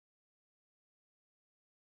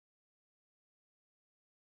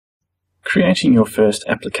Creating your first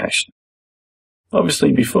application.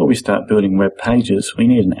 Obviously, before we start building web pages, we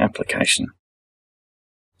need an application.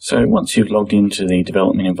 So once you've logged into the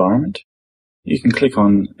development environment, you can click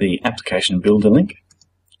on the Application Builder link,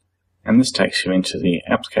 and this takes you into the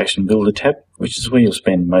Application Builder tab, which is where you'll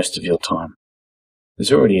spend most of your time.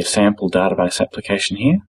 There's already a sample database application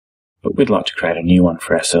here, but we'd like to create a new one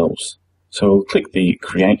for ourselves. So we'll click the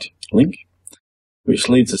Create link, which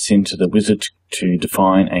leads us into the wizard to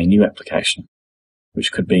define a new application,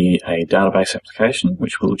 which could be a database application,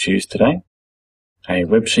 which we'll choose today, a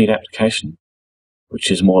websheet application, which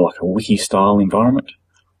is more like a wiki-style environment,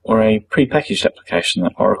 or a pre-packaged application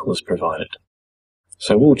that Oracle has provided.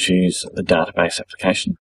 So we'll choose the database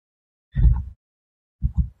application,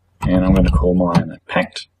 and I'm going to call mine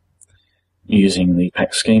Pact, using the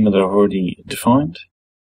Pact schema that I've already defined.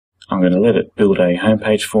 I'm going to let it build a home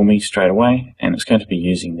page for me straight away, and it's going to be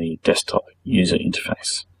using the desktop user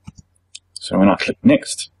interface. So when I click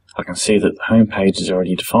Next, I can see that the home page is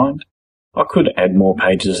already defined. I could add more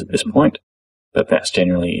pages at this point, but that's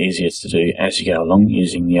generally easier to do as you go along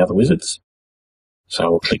using the other wizards. So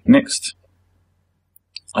I'll click Next.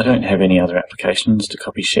 I don't have any other applications to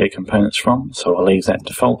copy shared components from, so I'll leave that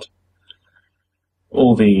default.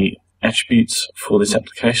 All the attributes for this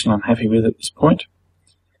application I'm happy with at this point.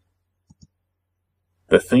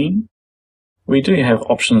 The theme. We do have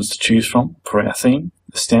options to choose from for our theme.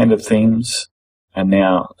 The standard themes are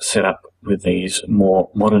now set up with these more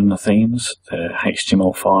modern themes that are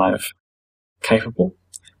HTML5 capable.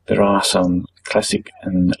 There are some classic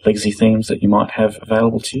and legacy themes that you might have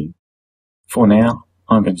available to you. For now,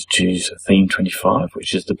 I'm going to choose Theme 25,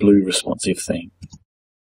 which is the blue responsive theme.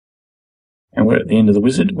 And we're at the end of the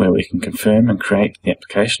wizard where we can confirm and create the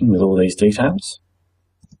application with all these details.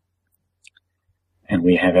 And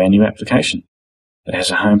we have our new application. It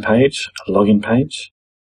has a home page, a login page,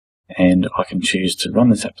 and I can choose to run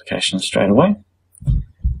this application straight away.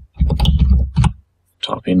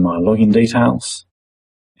 Type in my login details,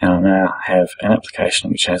 and I now have an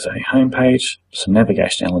application which has a home page, some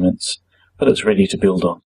navigation elements, but it's ready to build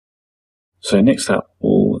on. So next up,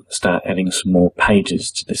 we'll start adding some more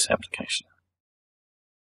pages to this application.